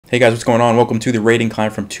Hey guys, what's going on? Welcome to the rating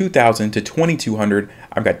climb from 2000 to 2200.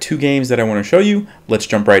 I've got two games that I want to show you. Let's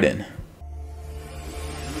jump right in.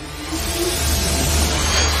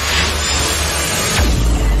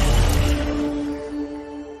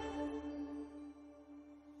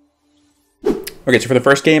 Okay, so for the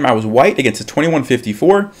first game, I was white against a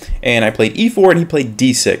 2154, and I played e4 and he played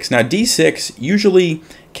d6. Now d6 usually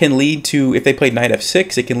can lead to, if they played knight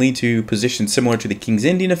f6, it can lead to positions similar to the King's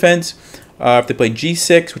Indian defense. If they played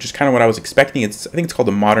g6, which is kind of what I was expecting, I think it's called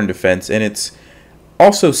the modern defense, and it's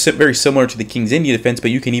also very similar to the King's Indian defense, but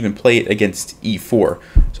you can even play it against e4.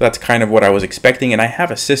 So that's kind of what I was expecting, and I have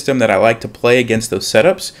a system that I like to play against those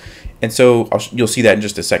setups, and so you'll see that in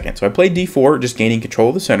just a second. So I played d4, just gaining control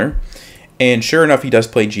of the center, and sure enough, he does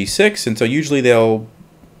play g6, and so usually they'll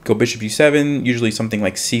go bishop e7, usually something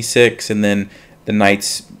like c6, and then the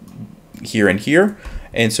knights here and here.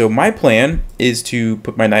 And so my plan is to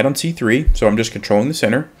put my knight on c3, so I'm just controlling the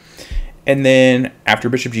center. And then after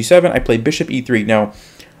bishop g7, I play bishop e3. Now,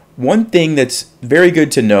 one thing that's very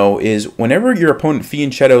good to know is whenever your opponent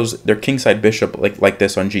fianchettos their kingside bishop like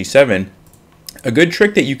this on g7, a good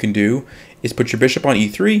trick that you can do is put your bishop on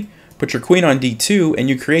e3, put your queen on d2, and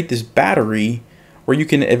you create this battery where you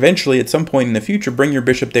can eventually, at some point in the future, bring your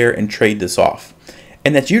bishop there and trade this off.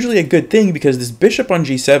 And that's usually a good thing because this bishop on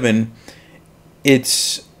g7,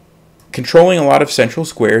 it's controlling a lot of central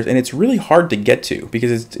squares, and it's really hard to get to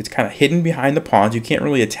because it's kind of hidden behind the pawns. You can't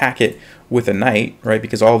really attack it with a knight, right?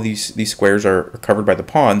 Because all of these squares are covered by the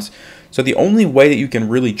pawns. So the only way that you can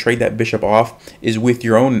really trade that bishop off is with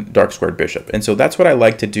your own dark squared bishop. And so that's what I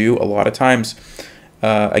like to do a lot of times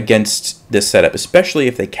against this setup, especially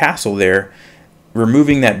if they castle there.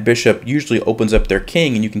 Removing that bishop usually opens up their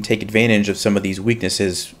king, and you can take advantage of some of these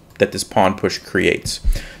weaknesses that this pawn push creates.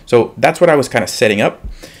 So that's what I was kind of setting up.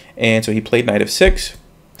 And so he played knight f6.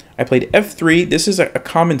 I played f3. This is a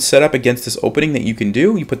common setup against this opening that you can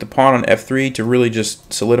do. You put the pawn on f3 to really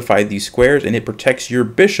just solidify these squares, and it protects your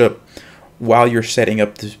bishop while you're setting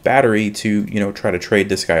up this battery to, try to trade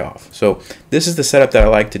this guy off. So this is the setup that I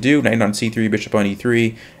like to do. Knight on c3, bishop on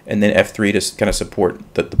e3, and then f3 to kind of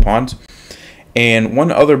support the pawns. And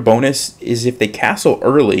one other bonus is if they castle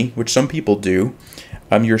early, which some people do,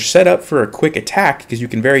 you're set up for a quick attack because you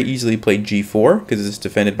can very easily play g4 because it's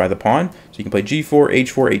defended by the pawn. So you can play g4,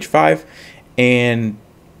 h4, h5, and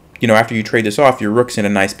after you trade this off, your rook's in a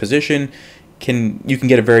nice position. You can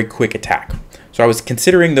get a very quick attack. So I was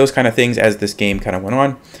considering those kind of things as this game kind of went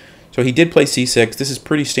on. So he did play c6. This is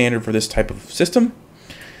pretty standard for this type of system.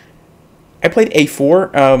 I played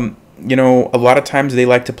a4. A lot of times they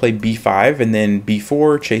like to play b5, and then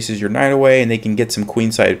b4 chases your knight away, and they can get some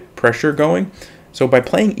queenside pressure going. So by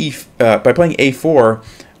playing a4,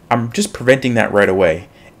 I'm just preventing that right away.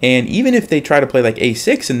 And even if they try to play like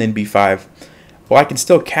a6 and then b5, well, I can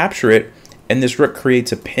still capture it, and this rook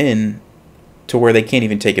creates a pin to where they can't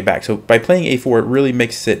even take it back. So by playing a4, it really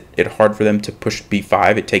makes it hard for them to push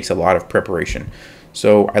b5. It takes a lot of preparation.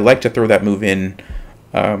 So I like to throw that move in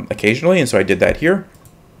occasionally, and so I did that here.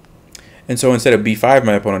 And so instead of b5,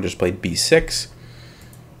 my opponent just played b6.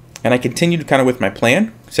 And I continued kind of with my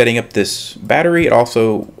plan, setting up this battery. I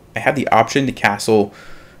had the option to castle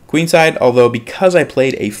queenside, although because I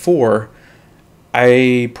played a4,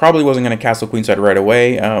 I probably wasn't going to castle queenside right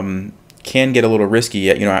away. Can get a little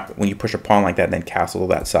risky, when you push a pawn like that and then castle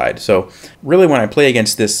that side. So really when I play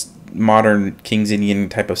against this modern King's Indian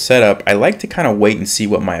type of setup, I like to kind of wait and see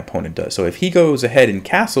what my opponent does. So if he goes ahead and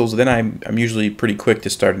castles, then I'm usually pretty quick to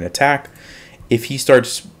start an attack. If he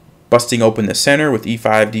starts busting open the center with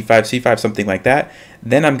e5, d5, c5, something like that,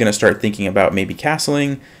 then I'm going to start thinking about maybe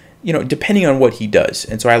castling, depending on what he does.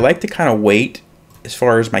 And so I like to kind of wait as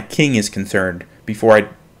far as my king is concerned before I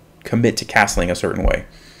commit to castling a certain way.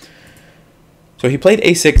 So he played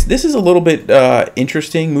a6. This is a little bit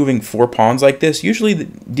interesting, moving four pawns like this. Usually the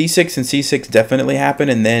d6 and c6 definitely happen,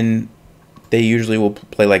 and then they usually will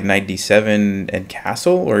play like knight d7 and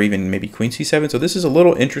castle, or even maybe queen c7. So this is a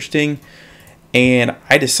little interesting. And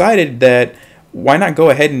I decided that why not go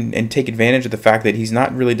ahead and take advantage of the fact that he's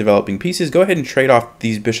not really developing pieces. Go ahead and trade off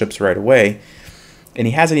these bishops right away. And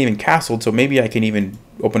he hasn't even castled, so maybe I can even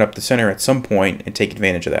open up the center at some point and take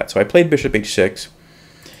advantage of that. So I played bishop h6,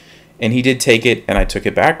 and he did take it, and I took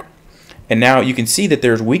it back. And now you can see that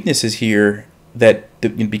there's weaknesses here that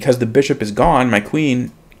because the bishop is gone, my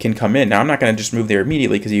queen can come in. Now I'm not going to just move there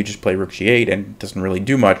immediately because you just play rook g8 and it doesn't really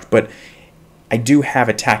do much, but I do have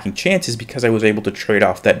attacking chances because I was able to trade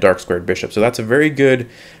off that dark squared bishop. So that's a very good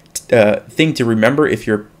thing to remember if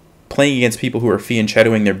you're playing against people who are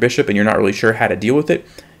fianchettoing their bishop and you're not really sure how to deal with it.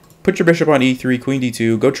 Put your bishop on e3, queen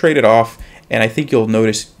d2, go trade it off, and I think you'll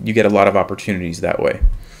notice you get a lot of opportunities that way.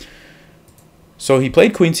 So he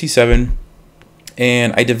played queen c7,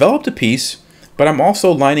 and I developed a piece, but I'm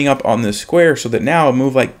also lining up on this square so that now a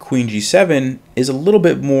move like queen g7 is a little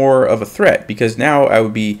bit more of a threat, because now I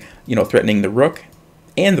would be, threatening the rook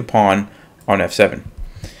and the pawn on f7.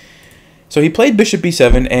 So he played bishop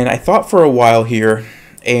b7, and I thought for a while here,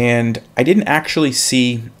 and I didn't actually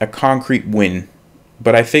see a concrete win,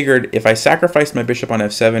 but I figured if I sacrificed my bishop on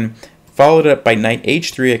f7, followed it up by knight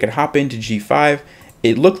h3, I could hop into g5.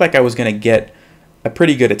 It looked like I was going to get a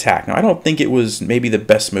pretty good attack. Now, I don't think it was maybe the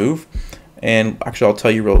best move, and actually I'll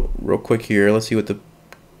tell you real quick here. Let's see what the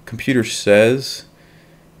computer says.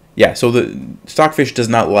 Yeah, so the Stockfish does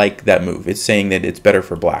not like that move. It's saying that it's better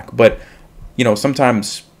for black, but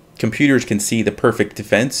sometimes computers can see the perfect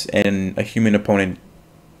defense and a human opponent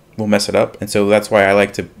will mess it up. And so that's why I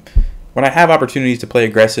like to, when I have opportunities to play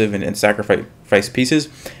aggressive and sacrifice pieces,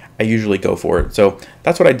 I usually go for it. So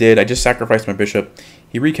that's what I did. I just sacrificed my bishop.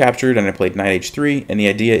 He recaptured, and I played knight h3. And the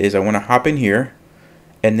idea is I want to hop in here,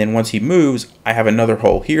 and then once he moves, I have another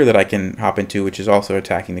hole here that I can hop into, which is also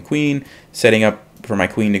attacking the queen, setting up for my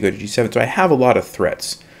queen to go to g7. So I have a lot of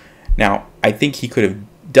threats. Now, I think he could have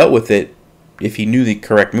dealt with it if he knew the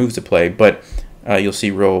correct moves to play, but you'll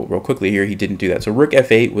see real quickly here he didn't do that. So rook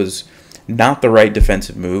f8 was not the right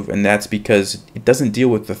defensive move, and that's because it doesn't deal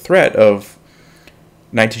with the threat of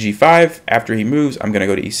knight to g5. After he moves, I'm going to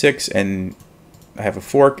go to e6, and I have a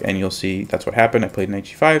fork, and you'll see that's what happened. I played knight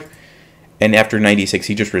g5, and after knight e6,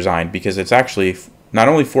 he just resigned, because it's actually not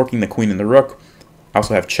only forking the queen and the rook, I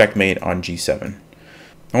also have checkmate on g7. And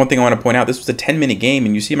one thing I want to point out, this was a 10-minute game,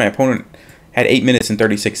 and you see my opponent had 8 minutes and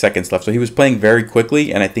 36 seconds left, so he was playing very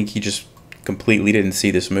quickly, and I think he just completely didn't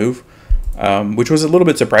see this move, which was a little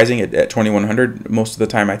bit surprising at 2100. Most of the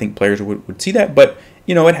time I think players would see that, but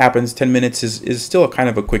it happens. 10 minutes is still a kind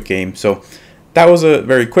of a quick game, so that was a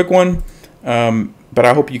very quick one, but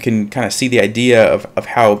I hope you can kind of see the idea of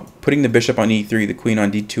how putting the bishop on e3, the queen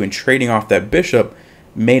on d2, and trading off that bishop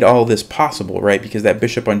made all this possible, right? Because that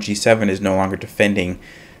bishop on g7 is no longer defending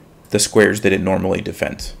the squares that it normally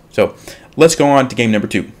defends. So let's go on to game number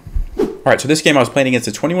 2. All right, so this game I was playing against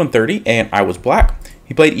a 2130, and I was black.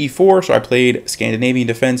 He played e4, so I played Scandinavian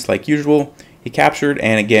defense like usual. He captured,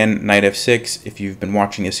 and again, knight f6. If you've been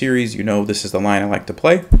watching a series, you know this is the line I like to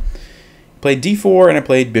play. Played d4, and I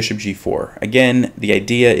played bishop g4. Again, the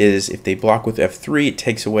idea is if they block with f3, it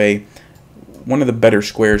takes away one of the better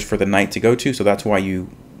squares for the knight to go to, so that's why you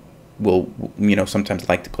will, sometimes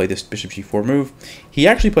like to play this bishop g4 move. He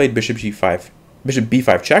actually played bishop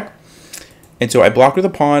b5 check, and so I blocked with a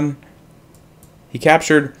pawn. He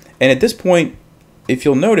captured, and at this point, if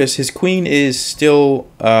you'll notice, his queen is still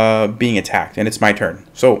being attacked, and it's my turn.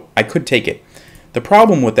 So I could take it. The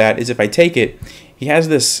problem with that is if I take it, he has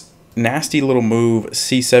this nasty little move,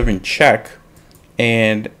 c7 check,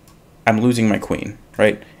 and I'm losing my queen,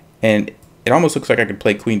 right? And it almost looks like I could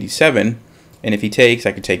play queen d7, and if he takes,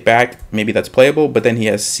 I could take back. Maybe that's playable, but then he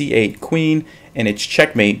has c8 queen, and it's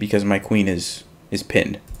checkmate because my queen is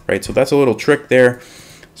pinned, right? So that's a little trick there.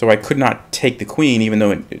 So I could not take the queen, even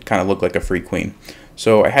though it kind of looked like a free queen.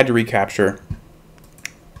 So I had to recapture.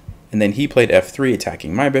 And then he played f3,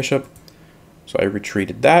 attacking my bishop. So I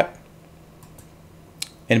retreated that.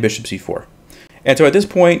 And bishop c4. And so at this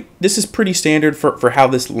point, this is pretty standard for how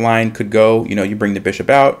this line could go. You bring the bishop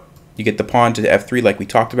out. You get the pawn to the f3 like we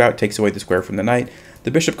talked about. Takes away the square from the knight. The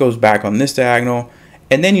bishop goes back on this diagonal.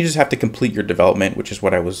 And then you just have to complete your development, which is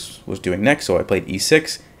what I was doing next. So I played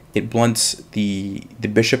e6. It blunts the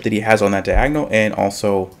bishop that he has on that diagonal, and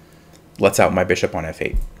also lets out my bishop on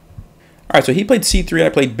f8. All right, so he played c3, I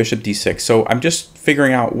played bishop d6. So I'm just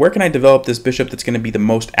figuring out where can I develop this bishop that's going to be the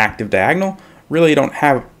most active diagonal. Really, I don't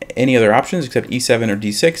have any other options except e7 or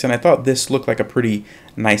d6, and I thought this looked like a pretty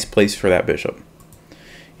nice place for that bishop.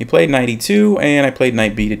 He played knight e2, and I played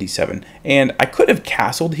knight b to d7. And I could have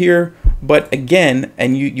castled here, but again,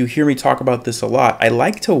 and you hear me talk about this a lot, I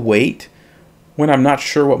like to wait when I'm not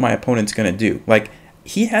sure what my opponent's going to do. Like,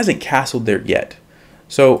 he hasn't castled there yet.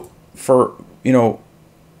 So,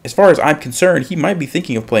 as far as I'm concerned, he might be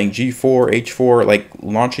thinking of playing g4, h4, like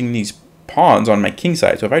launching these pawns on my king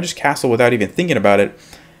side. So if I just castle without even thinking about it,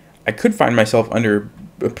 I could find myself under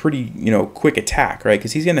a pretty, quick attack, right?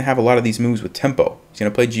 Because he's going to have a lot of these moves with tempo. He's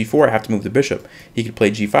going to play g4, I have to move the bishop. He could play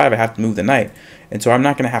g5, I have to move the knight. And so I'm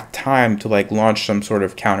not going to have time to like launch some sort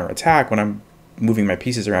of counter attack when I'm moving my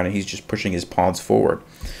pieces around and he's just pushing his pawns forward.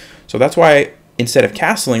 So that's why instead of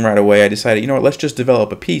castling right away, I decided, let's just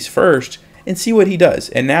develop a piece first and see what he does.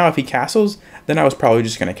 And now if he castles, then I was probably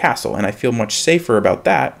just going to castle, and I feel much safer about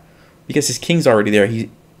that because his king's already there.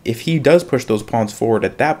 If he does push those pawns forward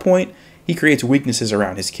at that point, he creates weaknesses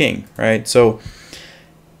around his king, right? So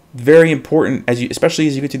very important, especially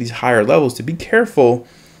as you get to these higher levels, to be careful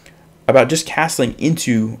about just castling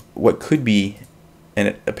into what could be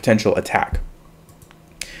a potential attack.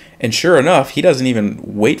 And sure enough, he doesn't even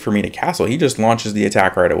wait for me to castle. He just launches the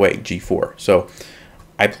attack right away, g4. So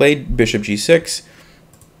I played bishop g6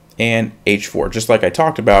 and h4, just like I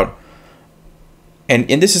talked about. And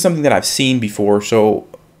this is something that I've seen before. So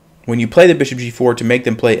when you play the bishop g4 to make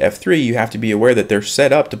them play f3, you have to be aware that they're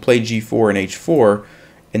set up to play g4 and h4,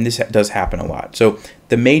 and this does happen a lot. So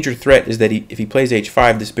the major threat is that if he plays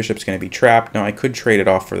h5, this bishop's going to be trapped. Now I could trade it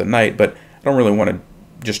off for the knight, but I don't really want to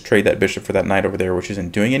just trade that bishop for that knight over there, which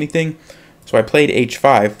isn't doing anything. So I played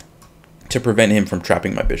h5 to prevent him from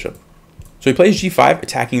trapping my bishop. So he plays g5,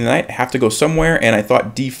 attacking the knight. I have to go somewhere, and I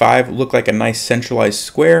thought d5 looked like a nice centralized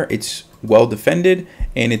square. It's well defended,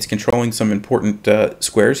 and it's controlling some important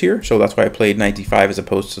squares here. So that's why I played knight d5 as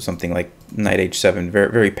opposed to something like knight h7.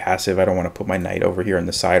 Very, very passive. I don't want to put my knight over here on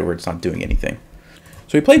the side where it's not doing anything.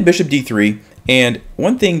 So he played bishop d3, and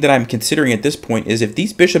one thing that I'm considering at this point is if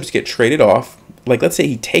these bishops get traded off, like let's say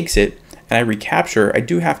he takes it and I recapture, I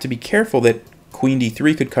do have to be careful that queen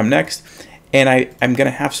d3 could come next, and I'm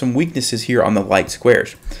going to have some weaknesses here on the light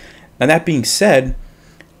squares. Now that being said,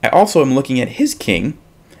 I also am looking at his king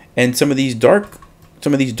and some of these dark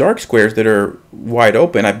squares that are wide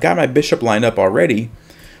open. I've got my bishop lined up already.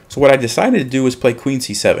 So what I decided to do was play queen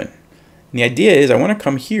c7. And the idea is I want to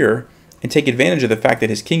come here and take advantage of the fact that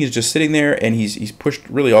his king is just sitting there and he's pushed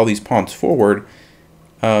really all these pawns forward.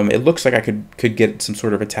 It looks like I could get some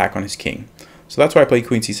sort of attack on his king. So that's why I played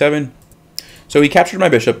queen c7. So he captured my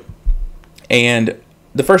bishop, and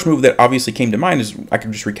the first move that obviously came to mind is I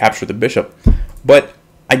could just recapture the bishop. But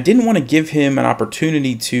I didn't want to give him an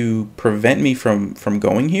opportunity to prevent me from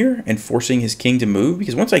going here and forcing his king to move,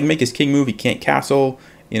 because once I make his king move, he can't castle.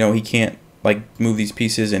 You know, he can't like move these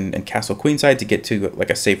pieces and castle queenside to get to like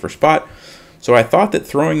a safer spot. So I thought that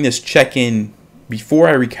throwing this check in before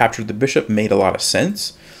I recaptured the bishop made a lot of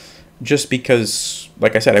sense, just because,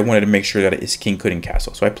 like I said, I wanted to make sure that his king couldn't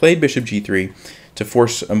castle. So I played bishop g3 to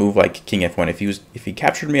force a move like king f1. If he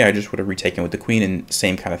captured me, I just would have retaken with the queen, and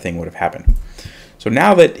same kind of thing would have happened. So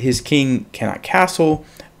now that his king cannot castle,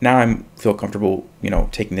 now I feel comfortable, you know,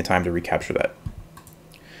 taking the time to recapture that.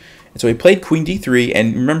 And so he played queen d3,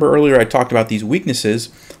 and remember earlier I talked about these weaknesses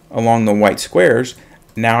along the white squares.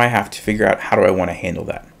 Now I have to figure out how do I want to handle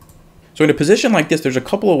that. So in a position like this, there's a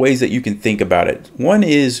couple of ways that you can think about it. One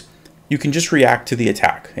is you can just react to the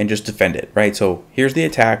attack and just defend it, right? So here's the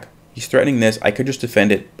attack. He's threatening this. I could just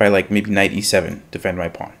defend it by like maybe knight e7, defend my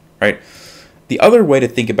pawn, right? The other way to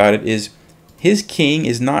think about it is his king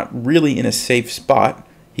is not really in a safe spot.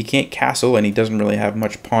 He can't castle, and he doesn't really have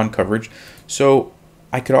much pawn coverage. So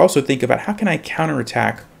I could also think about how can I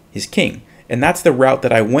counterattack his king? And that's the route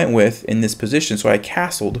that I went with in this position. So I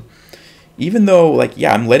castled, even though, like,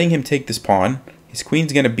 yeah, I'm letting him take this pawn. His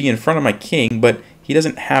queen's going to be in front of my king, but he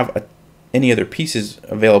doesn't have any other pieces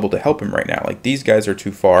available to help him right now. Like, these guys are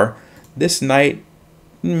too far. This knight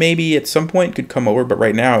maybe at some point could come over, but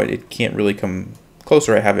right now it can't really come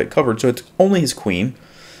closer. I have it covered. So it's only his queen,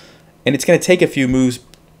 and it's going to take a few moves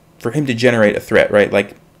for him to generate a threat, right?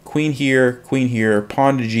 Like queen here,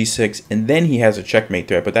 pawn to g6, and then he has a checkmate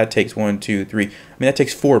threat, but that takes 1, 2, 3. I mean, that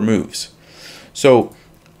takes 4 moves. So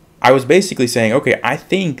I was basically saying, okay, I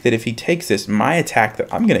think that if he takes this, my attack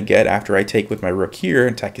that I'm going to get after I take with my rook here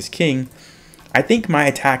and attack his king, I think my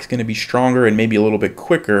attack's going to be stronger and maybe a little bit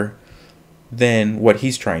quicker than what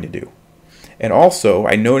he's trying to do. And also,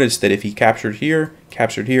 I noticed that if he captured here,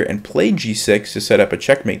 and played g6 to set up a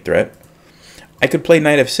checkmate threat, I could play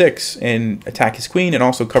knight f6 and attack his queen and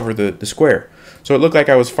also cover the square. So it looked like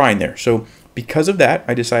I was fine there. So because of that,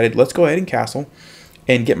 I decided let's go ahead and castle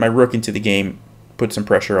and get my rook into the game, put some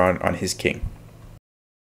pressure on his king.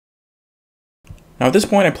 Now at this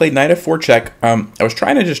point, I played knight f4 check. I was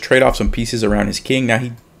trying to just trade off some pieces around his king. Now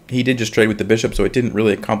he did just trade with the bishop, so it didn't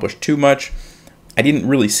really accomplish too much. I didn't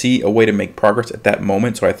really see a way to make progress at that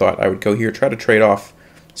moment, so I thought I would go here, try to trade off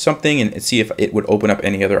something and see if it would open up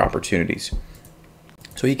any other opportunities.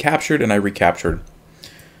 So he captured and I recaptured.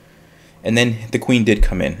 And then the queen did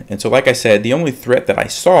come in. And so like I said, the only threat that I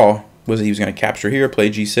saw was that he was going to capture here, play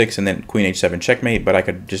g6, and then queen h7 checkmate, but I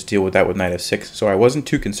could just deal with that with knight f6. So I wasn't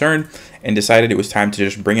too concerned and decided it was time to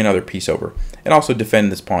just bring another piece over and also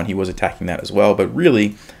defend this pawn. He was attacking that as well, but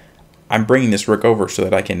really I'm bringing this rook over so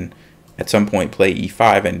that I can at some point play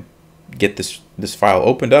e5 and get this file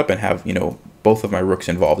opened up and have, you know, both of my rooks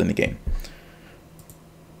involved in the game.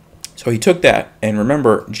 So he took that, and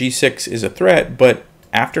remember, g6 is a threat, but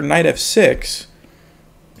after knight f6,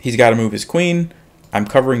 he's got to move his queen. I'm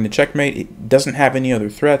covering the checkmate. It doesn't have any other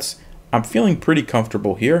threats. I'm feeling pretty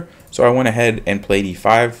comfortable here, so I went ahead and played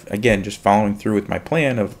e5, again just following through with my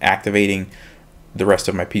plan of activating the rest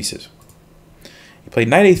of my pieces. He played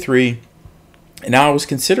knight a3, and now I was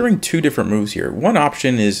considering two different moves here. One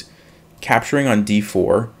option is capturing on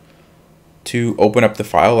d4 to open up the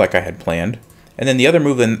file like I had planned, and then the other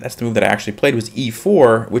move, and that's the move that I actually played, was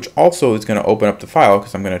e4, which also is going to open up the file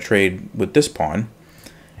because I'm going to trade with this pawn.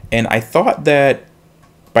 And I thought that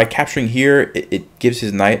by capturing here, it gives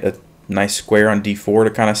his knight a nice square on d4 to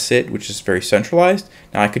kind of sit, which is very centralized.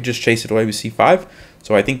 Now I could just chase it away with c5,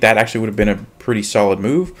 so I think that actually would have been a pretty solid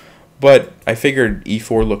move, but I figured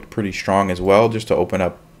e4 looked pretty strong as well, just to open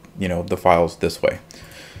up, you know, the files this way.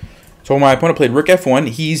 So my opponent played rook f1.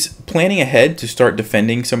 He's planning ahead to start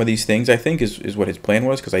defending some of these things, I think, is what his plan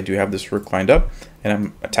was, because I do have this rook lined up, and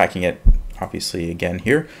I'm attacking it, obviously, again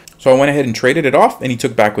here. So I went ahead and traded it off, and he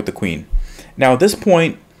took back with the queen. Now at this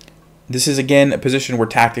point, this is, again, a position where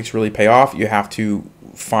tactics really pay off. You have to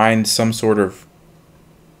find some sort of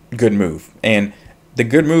good move, and the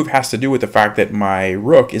good move has to do with the fact that my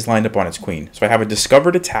rook is lined up on its queen. So I have a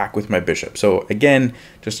discovered attack with my bishop. So again,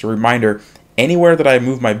 just a reminder, anywhere that I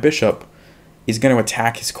move my bishop is going to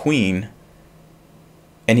attack his queen,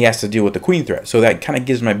 and he has to deal with the queen threat. So that kind of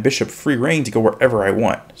gives my bishop free reign to go wherever I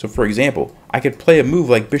want. So for example, I could play a move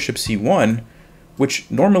like bishop c1, which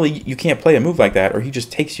normally you can't play a move like that, or he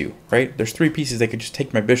just takes you, right? There's three pieces that could just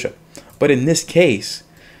take my bishop. But in this case,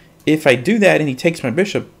 if I do that and he takes my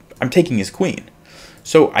bishop, I'm taking his queen.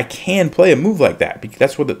 So I can play a move like that, because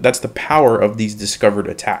that's the power of these discovered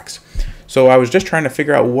attacks. So I was just trying to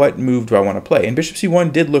figure out what move do I want to play. And bishop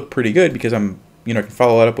c1 did look pretty good because I can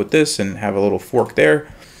follow it up with this and have a little fork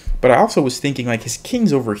there. But I also was thinking, like, his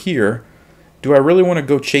king's over here. Do I really want to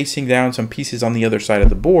go chasing down some pieces on the other side of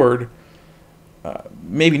the board?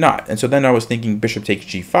 Maybe not. And so then I was thinking bishop takes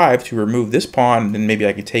g5 to remove this pawn, then maybe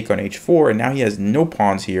I could take on h4, and now he has no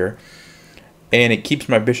pawns here. And it keeps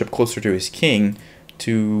my bishop closer to his king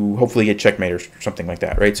to hopefully get checkmate or something like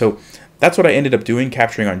that, right? So that's what I ended up doing,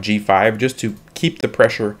 capturing on g5, just to keep the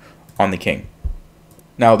pressure on the king.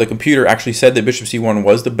 Now, the computer actually said that bishop c1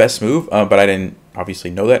 was the best move, but I didn't obviously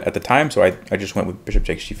know that at the time, so I just went with bishop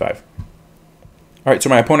takes g5. All right, so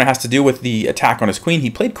my opponent has to deal with the attack on his queen. He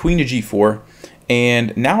played queen to g4,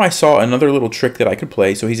 and now I saw another little trick that I could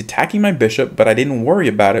play. So he's attacking my bishop, but I didn't worry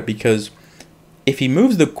about it, because if he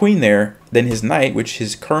moves the queen there, then his knight, which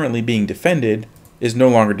is currently being defended, is no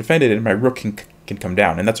longer defended, and my rook can come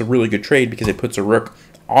down. And that's a really good trade because it puts a rook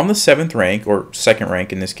on the 7th rank, or 2nd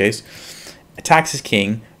rank in this case, attacks his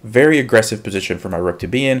king. Very aggressive position for my rook to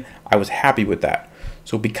be in. I was happy with that.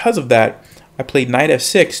 So because of that, I played knight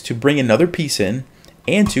f6 to bring another piece in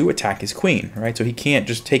and to attack his queen, right? So he can't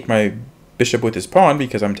just take my bishop with his pawn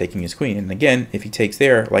because I'm taking his queen. And again, if he takes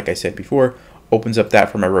there, like I said before, opens up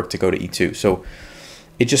that for my rook to go to e2. So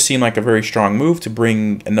it just seemed like a very strong move to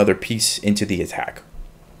bring another piece into the attack.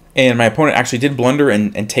 And my opponent actually did blunder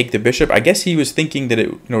and take the bishop. I guess he was thinking that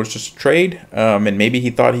it was just a trade, and maybe he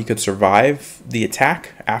thought he could survive the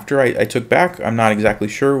attack after I took back. I'm not exactly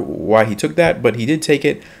sure why he took that, but he did take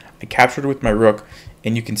it. I captured it with my rook,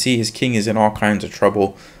 and you can see his king is in all kinds of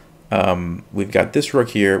trouble. We've got this rook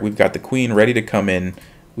here. We've got the queen ready to come in.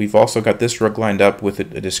 We've also got this rook lined up with a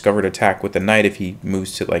discovered attack with the knight if he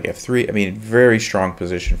moves to like f3. I mean, very strong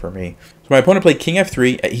position for me. So my opponent played king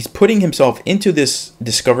f3. He's putting himself into this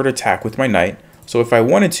discovered attack with my knight. So if I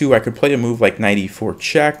wanted to, I could play a move like knight e4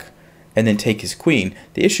 check and then take his queen.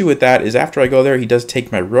 The issue with that is after I go there, he does take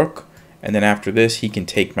my rook. And then after this, he can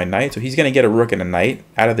take my knight. So he's going to get a rook and a knight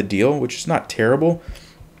out of the deal, which is not terrible.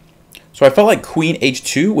 So I felt like queen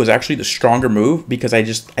h2 was actually the stronger move because I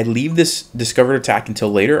leave this discovered attack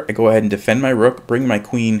until later. I go ahead and defend my rook, bring my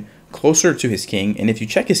queen closer to his king. And if you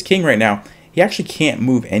check his king right now, he actually can't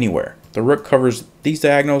move anywhere. The rook covers these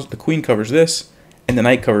diagonals, the queen covers this, and the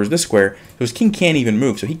knight covers this square. So his king can't even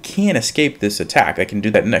move, so he can't escape this attack. I can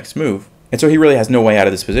do that next move. And so he really has no way out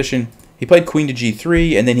of this position. He played queen to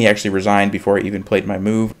g3, and then he actually resigned before I even played my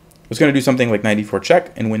move. I was going to do something like knight e4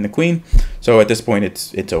 check and win the queen. So at this point,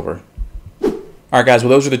 it's over. Alright guys, well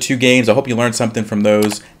those are the two games. I hope you learned something from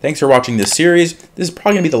those. Thanks for watching this series. This is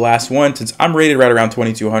probably going to be the last one since I'm rated right around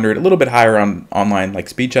 2200, a little bit higher on online like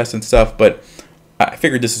speed chess and stuff, but I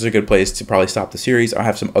figured this is a good place to probably stop the series. I'll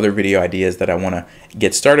have some other video ideas that I want to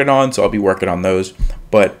get started on, so I'll be working on those.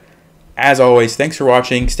 But as always, thanks for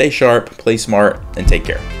watching, stay sharp, play smart, and take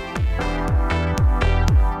care.